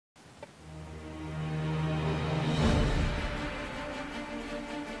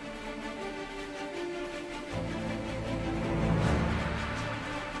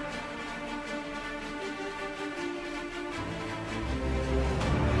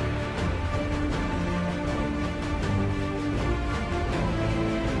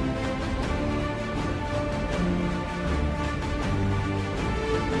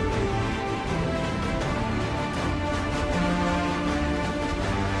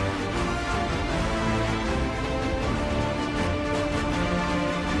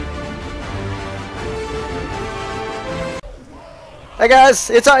Hey guys,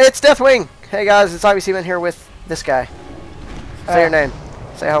 it's Deathwing. Hey guys, it's IBC Man here with this guy. Say your name.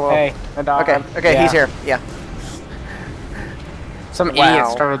 Say hello. Hey, okay, yeah. he's here. Yeah. Some idiot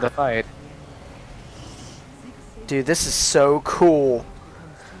started the fight. Dude, this is so cool.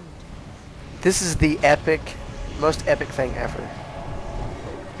 This is the most epic thing ever.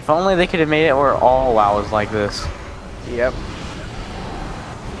 If only they could have made it where all WoW was like this. Yep.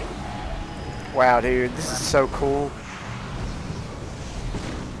 Wow, dude, this is so cool.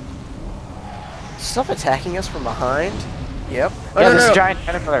 Stuff attacking us from behind? Yep. Oh, yeah, no, this no. giant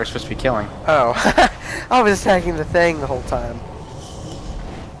tentacle they were supposed to be killing. Oh. I was attacking the thing the whole time.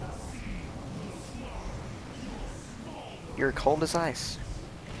 You're cold as ice.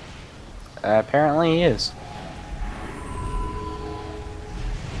 Apparently he is.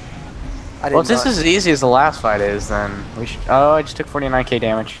 Well, if this is as easy as the last fight is, then we should... Oh, I just took 49k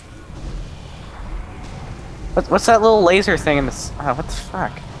damage. What's that little laser thing in this... Oh, what the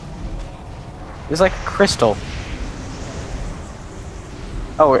fuck? It's like a crystal.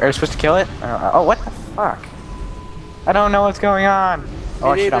 Oh, are we supposed to kill it? Oh, what the fuck? I don't know what's going on.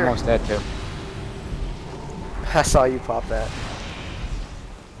 Oh shit, I'm almost dead too. I saw you pop that.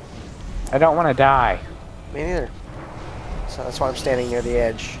 I don't want to die. Me neither. So that's why I'm standing near the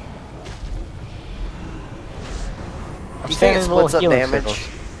edge. Do you think it splits up damage?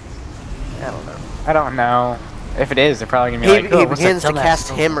 I don't know. I don't know. If it is, they're probably gonna be like, he begins to cast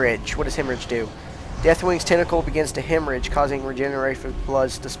hemorrhage. What does hemorrhage do? Deathwing's tentacle begins to hemorrhage, causing regeneration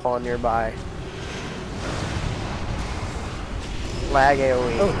bloods to spawn nearby. Lag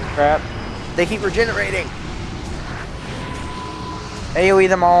AoE. Oh crap. They keep regenerating. AoE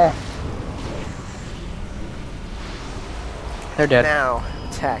them all. They're dead. Now,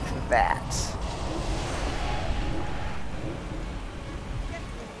 attack that.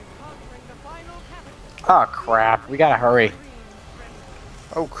 Oh crap, we gotta hurry.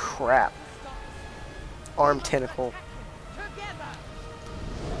 Oh crap. Arm tentacle.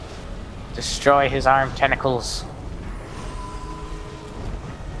 Destroy his arm tentacles.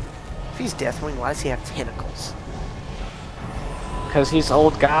 If he's Deathwing, why does he have tentacles? Because he's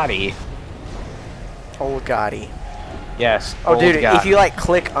old Gotti. Old Gotti. Yes. Oh dude, Gotti. if you like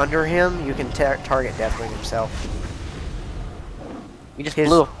click under him, you can target Deathwing himself. You just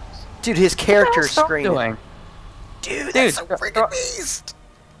blew. Dude, his character screen. Dude, that's a freaking beast.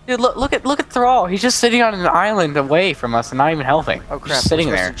 Dude, look at Thrall. He's just sitting on an island away from us and not even helping. Oh crap! Just sitting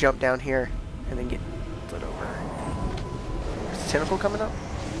we're supposed there. to jump down here and then get slid over. Is the tentacle coming up?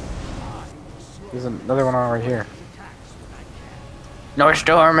 There's another one right here.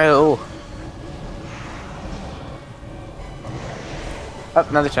 Norstormu. Oh,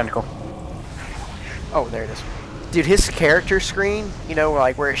 another tentacle. Oh, there it is. Dude, his character screen, you know,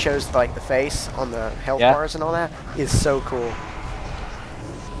 like where it shows like the face on the health bars and all that, is so cool.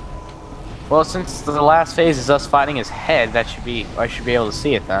 Well, since the last phase is us fighting his head, I should be able to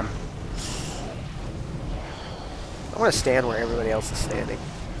see it then. I want to stand where everybody else is standing.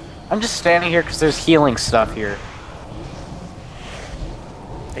 I'm just standing here because there's healing stuff here.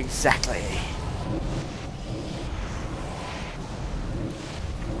 Exactly.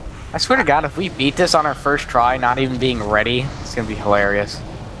 I swear to God, if we beat this on our first try, not even being ready, it's gonna be hilarious.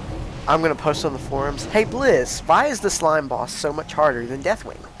 I'm gonna post on the forums, hey Blizz, why is the slime boss so much harder than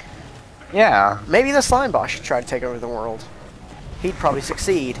Deathwing? Yeah. Maybe the slime boss should try to take over the world. He'd probably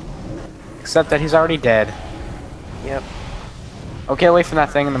succeed. Except that he's already dead. Yep. Oh, get away from that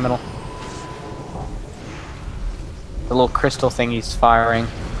thing in the middle. The little crystal thing he's firing.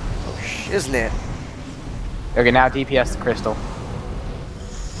 Oh, isn't it? Okay, now DPS the crystal.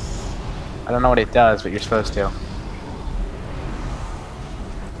 I don't know what it does, but you're supposed to.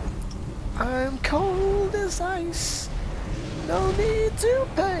 I'm cold as ice. No need to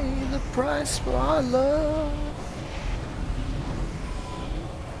pay the price for our love.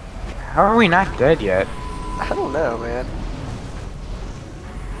 How are we not dead yet? I don't know, man.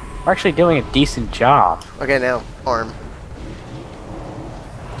 We're actually doing a decent job. Okay, now, arm.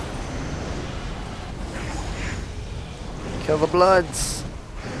 Kill the bloods.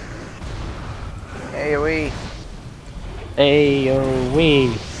 AoE.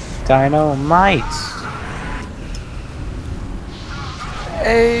 AoE. Dynamite.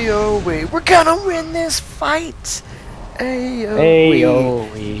 AoE. We're gonna win this fight. AoE.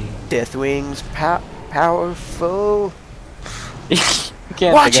 AoE. Deathwing's powerful. You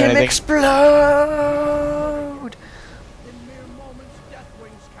can't Watch think of him anything. explode. In mere moments,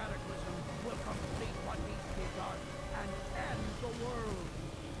 Deathwing's cataclysm will complete what needs to be done and end the world.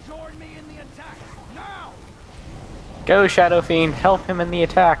 Join me in the attack now. Go, Shadow Fiend. Help him in the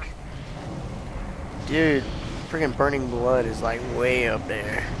attack. Dude, Freaking burning blood is like way up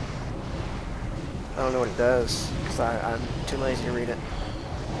there. I don't know what it does because I'm too lazy to read it.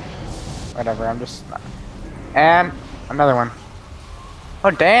 Whatever, I'm just... And another one.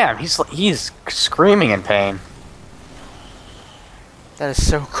 Oh damn, he's screaming in pain. That is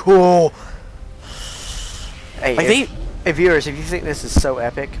so cool. Hey, Like if viewers, if you think this is so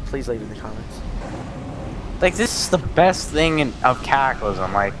epic, please leave in the comments. Like, this is the best thing of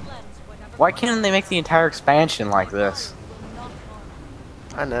Cataclysm. Like, why can't they make the entire expansion like this?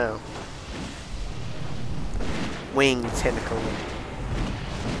 I know. Wing tentacle.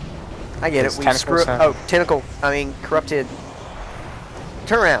 I get it. We screw. Oh, tentacle. I mean, corrupted.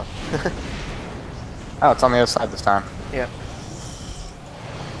 Turn around. Oh, it's on the other side this time. Yeah.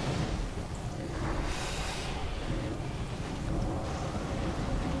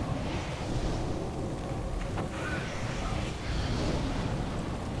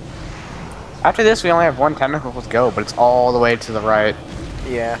 After this, we only have one tentacle to go, but it's all the way to the right.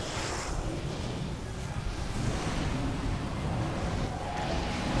 Yeah.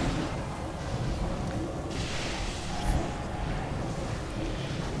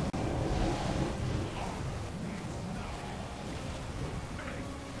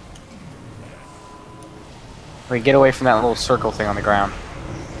 We get away from that little circle thing on the ground.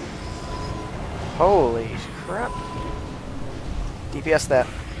 Holy crap. DPS that.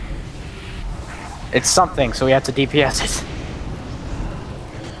 It's something, so we have to DPS it.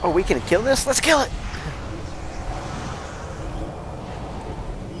 Oh, we can kill this? Let's kill it!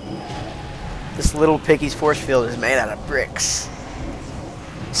 This little piggy's force field is made out of bricks.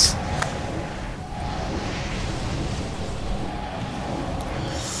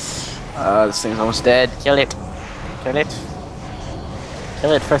 This thing's almost dead. Kill it. Kill it.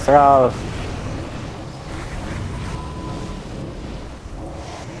 Kill it for throw.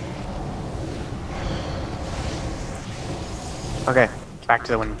 Okay, back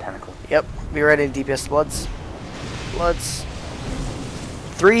to the winning tentacle. Yep, be ready to DPS bloods. Bloods.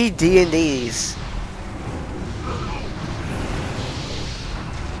 3 D&Ds.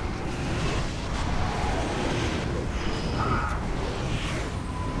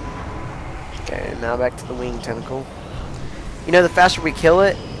 Okay, now back to the wing tentacle. You know, the faster we kill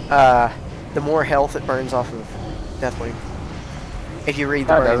it, the more health it burns off of Deathwing. If you read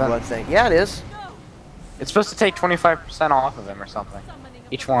the burning blood thing. Yeah, it is. It's supposed to take 25% off of him or something.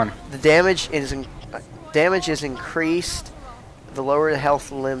 Each one. The damage is increased the lower the health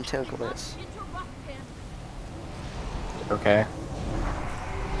the limb tentacle is. Okay.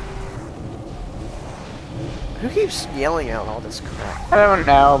 Who keeps yelling out all this crap? I don't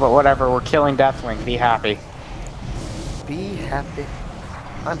know, but whatever. We're killing Deathwing. Be happy. Be happy.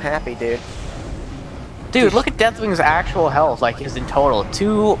 I'm happy, dude. Dude, look at Deathwing's actual health. Like, his in total.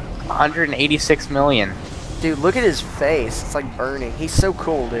 286 million. Dude, look at his face. It's like burning. He's so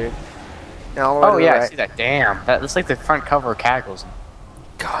cool, dude. Now, oh, yeah, I see that. Damn. That looks like the front cover of Cataclysm.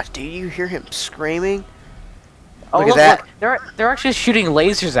 God, do you hear him screaming? Oh, look at that. Look. They're actually shooting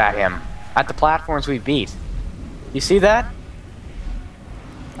lasers at him. At the platforms we beat. You see that?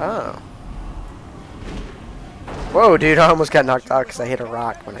 Oh. Whoa, dude, I almost got knocked out because I hit a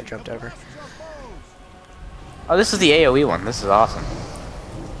rock when I jumped over. Oh, this is the AoE one. This is awesome.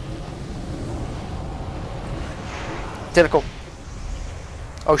 Tentacle.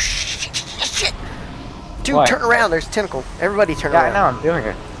 Oh, shit. Dude, what? Turn around. There's a tentacle. Everybody turn around. Yeah, I know. I'm doing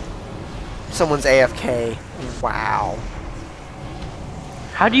it. Someone's AFK. Wow.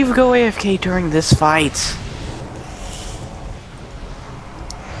 How do you go AFK during this fight?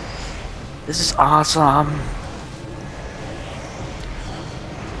 This is awesome.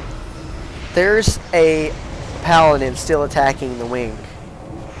 There's a paladin still attacking the wing.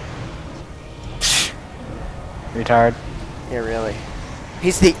 Retard. Yeah, really.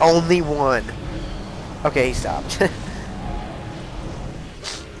 He's the only one. Okay, he stopped.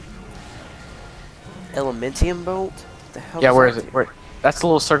 Elementium bolt? What the hell? Yeah, where is it? Where? That's the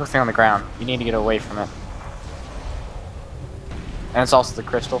little circle thing on the ground. You need to get away from it. And it's also the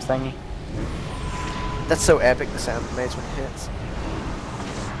crystal thingy. That's so epic, the sound it makes when it hits.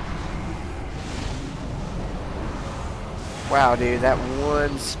 Wow, dude, that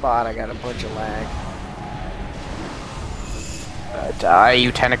one spot I got a bunch of lag. Die,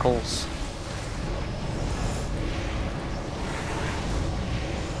 you tentacles.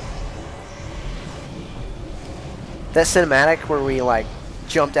 That cinematic where we like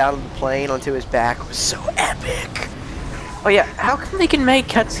jumped out of the plane onto his back was so epic. Oh yeah, how come they can make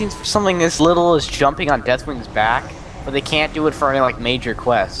cutscenes for something as little as jumping on Deathwing's back, but they can't do it for any like major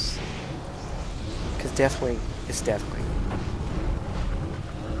quests? Because Deathwing is Deathwing.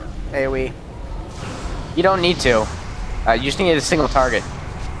 AoE. You don't need to. You just need a single target.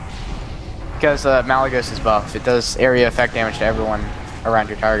 Because Malagos is buff. It does area effect damage to everyone around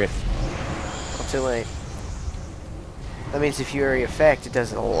your target. Well, too late. That means if you area effect, it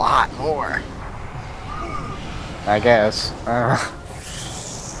does a lot more. I guess.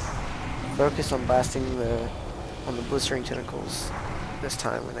 Focus on blasting on the blistering tentacles this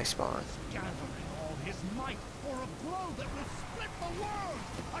time when they spawn. Gathering all his might for a blow that will split the world.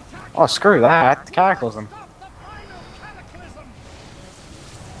 Attack Oh, screw that. Cataclysm. stop the final cataclysm.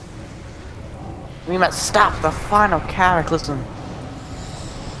 We must stop the final cataclysm.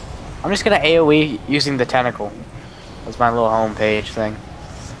 I'm just gonna AoE using the tentacle. That's my little homepage thing.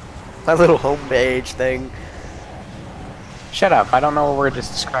 My little homepage thing. Shut up, I don't know a word to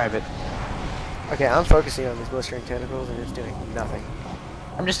describe it. Okay, I'm focusing on these blistering tentacles and it's doing nothing.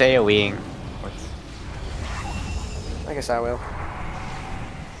 I'm just AoEing. I guess I will.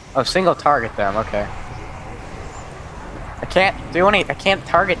 Oh, single target them, okay. I can't do any, I can't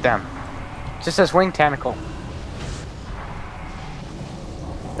target them. It just says wing tentacle.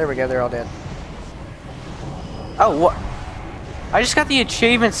 There we go, they're all dead. Oh, what? I just got the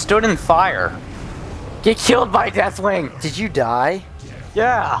achievement stood in fire. Get killed by Deathwing! Did you die?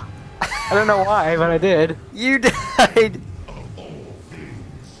 Yeah! I don't know why, but I did. You died!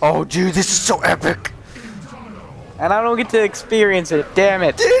 Oh, dude, this is so epic! And I don't get to experience it, damn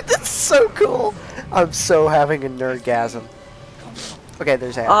it. Dude, that's so cool! I'm so having a nerdgasm. Okay,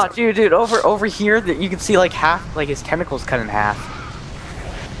 there's half. Oh, dude, over here, you can see like half, like his tentacles cut in half.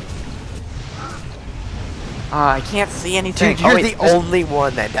 I can't see anything. Dude, you're wait, the only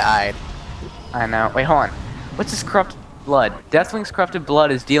one that died. I know. Wait, hold on. What's this corrupted blood? Deathwing's corrupted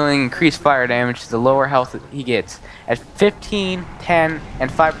blood is dealing increased fire damage to the lower health that he gets. At 15, 10,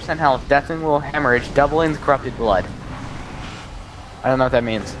 and 5% health, Deathwing will hemorrhage, doubling the corrupted blood. I don't know what that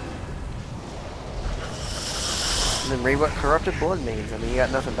means. And then read what corrupted blood means. I mean, you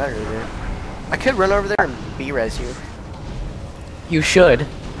got nothing better to do. I could run over there and B-res you. You should.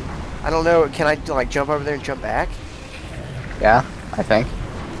 I don't know, can I like jump over there and jump back? Yeah, I think.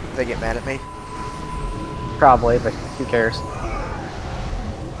 They get mad at me. Probably, but who cares?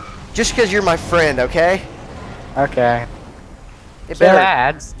 Just because you're my friend, okay? Okay. It Kill better.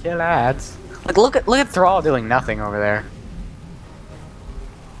 ads. Kill ads. Like, look at Thrall doing nothing over there.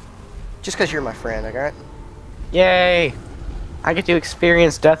 Just because you're my friend, alright? Yay! I get to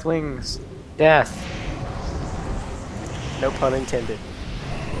experience Deathwing's death. No pun intended.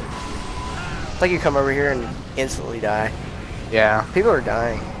 It's like you come over here and instantly die. Yeah. People are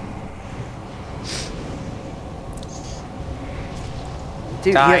dying.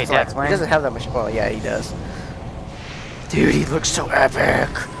 Dude, Die, he, has to, like, Deathwing. he doesn't have that much. Well, yeah, he does. Dude, he looks so epic.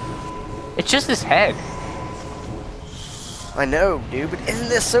 It's just his head. I know, dude, but isn't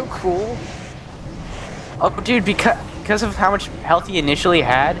this so cool? Oh, dude, because of how much health he initially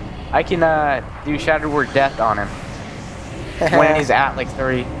had, I can do Shattered Word Death on him when he's at like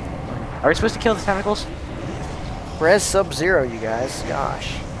 30. Are we supposed to kill the tentacles? Brez Sub-Zero, you guys.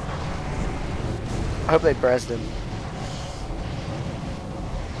 Gosh. I hope they brezed him.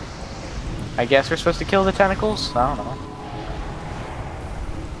 I guess we're supposed to kill the tentacles? I don't know.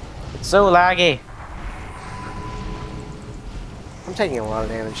 It's so laggy. I'm taking a lot of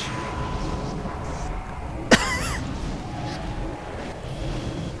damage.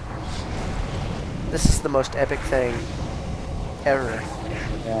 This is the most epic thing ever.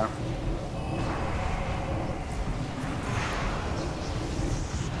 Yeah.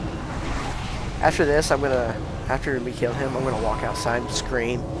 After this, after we kill him, I'm gonna walk outside and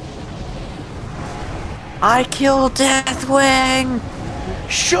scream. I killed Deathwing!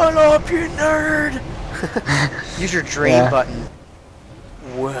 Shut up, you nerd! Use your dream button.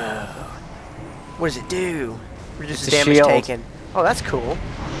 Whoa. What does it do? Reduces It's a damage shield. taken. Oh, that's cool.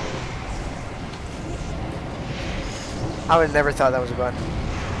 I would have never thought that was a button.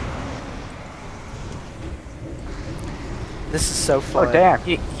 This is so fun. Oh damn,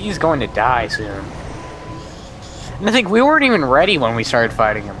 he's going to die soon. And I think we weren't even ready when we started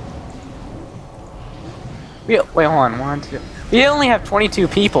fighting him. Wait, hold on, 1, 2. We only have 22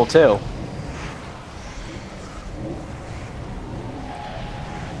 people too.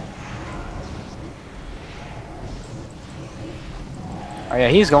 Oh yeah,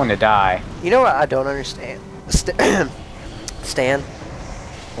 he's going to die. You know what I don't understand? Stan?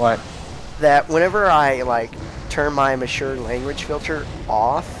 What? That whenever I, like, turn my mature language filter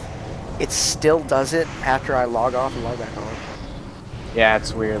off, it still does it after I log off and log back on. Yeah,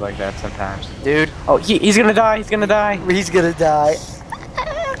 it's weird like that sometimes. Dude. Oh, he's gonna die, he's gonna die. He's gonna die.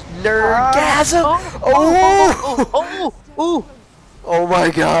 Nerdgasm! Oh! Oh my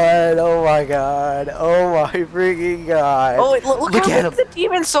god, oh my god, oh my freaking god. Oh, wait, look how at big the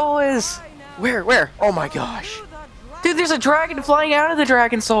demon soul is! Where? Oh my gosh. Dude, there's a dragon flying out of the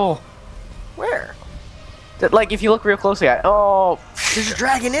dragon soul! Where? Like, if you look real closely at it. Oh, There's a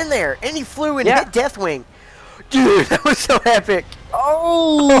dragon in there, and he flew and Yeah. hit Deathwing. Dude, that was so epic.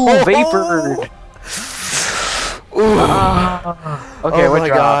 oh, vapored! Okay, Oh what my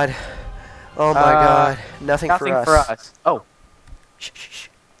drop? god. Oh my god. Nothing Nothing for us. Oh, Shh, shh, shh.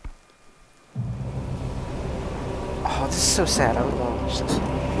 Oh, this is so sad. I don't want to watch this.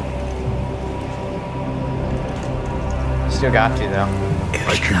 still got to, though.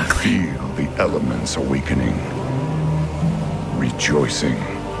 I can feel the elements awakening, rejoicing.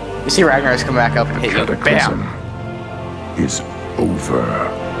 You see Ragnar's come back up and hit you. Cataclysm Bam! is over.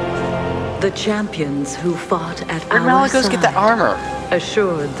 The champions who fought at Where'd our Malikos side get that armor?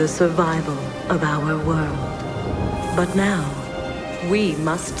 assured the survival of our world. But now, we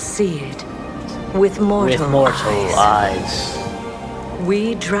must see it with mortal eyes.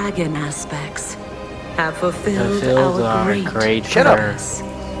 We dragon aspects have fulfilled our great Shut up. purpose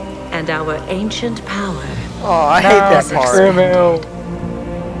and our ancient power. Oh, I hate that part.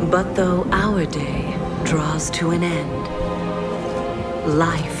 But though our day draws to an end,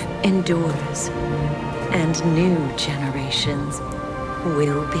 life endures, and new generations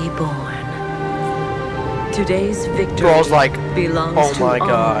will be born. Today's victory Girl's like, belongs oh to my all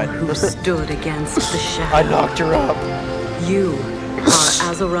God. who stood against the shadow. I knocked her up. You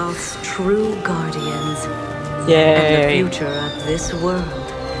are Azeroth's true guardians, and the Yay! future of this world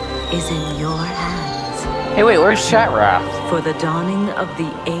is in your hands. Hey, wait, where's Shatrath? For the dawning of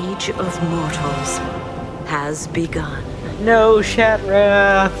the Age of Mortals has begun. No,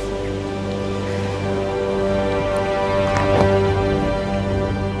 Shatrath!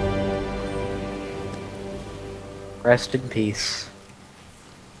 Rest in peace.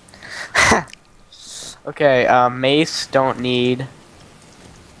 Okay, mace, don't need.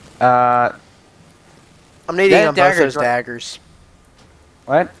 I'm needing That on both dagger's those right- daggers.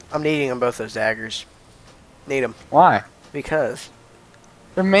 What? I'm needing on both those daggers. Need them. Why? Because.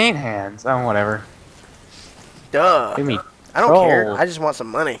 They're main hands. Oh, whatever. Duh. Give me. I don't care. gold. I just want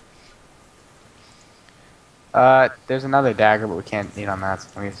some money. There's another dagger, but we can't need on that, so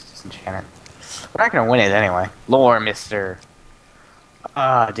let me just enchant it. We're not gonna win it anyway. Lore, mister.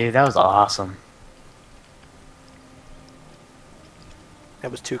 Ah, dude, that was awesome. That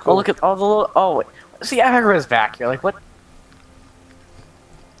was too cool. Oh, look at all the little. Oh, wait. See, Agra's back here. Like, what?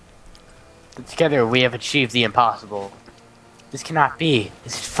 Together, we have achieved the impossible. This cannot be.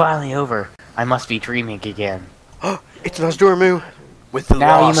 This is finally over. I must be dreaming again. It's Nozdormu. With the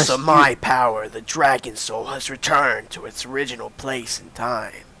Now you loss must of my power, the dragon soul has returned to its original place and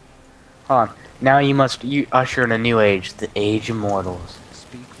time. Hold on. Now you must usher in a new age, the Age of Mortals.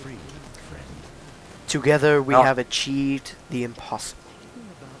 Speak freely, friend. Together, we Oh. have achieved the impossible. Something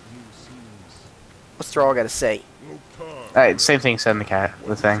about you seems What's Thrall got to say? Alright, same thing said in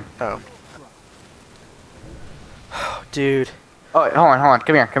the thing. Oh. Dude. Oh, wait, hold on.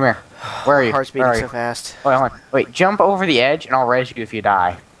 Come here. Where are you? Heart's Where are beating you? so fast. Wait, hold on. Wait, jump over the edge and I'll res you if you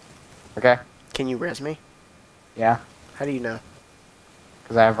die. Okay? Can you res me? Yeah? How do you know?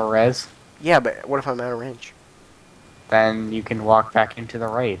 Because I have a res. Yeah, but what if I'm out of range? Then you can walk back into the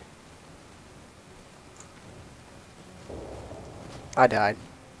raid. I died.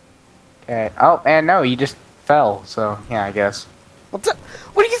 Okay. Oh, and no, you just fell, so yeah, I guess. What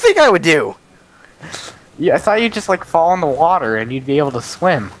do you think I would do? Yeah, I thought you'd just like fall in the water and you'd be able to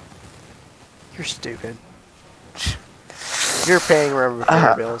swim. You're stupid. You're paying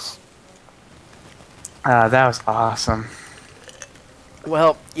repair bills. That was awesome.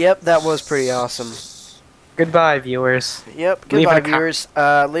 Well, yep, that was pretty awesome. Goodbye, viewers. Yep, Leave goodbye, a co- viewers.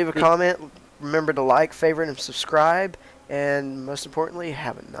 Leave a comment. Remember to like, favorite, and subscribe. And most importantly,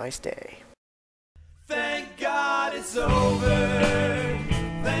 have a nice day. Thank God it's over.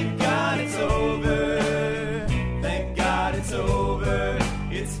 Thank God it's over. Thank God it's over.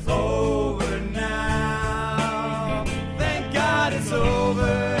 It's over now. Thank God it's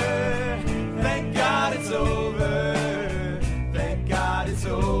over. Thank God it's over. Thank God it's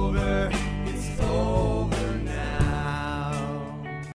over.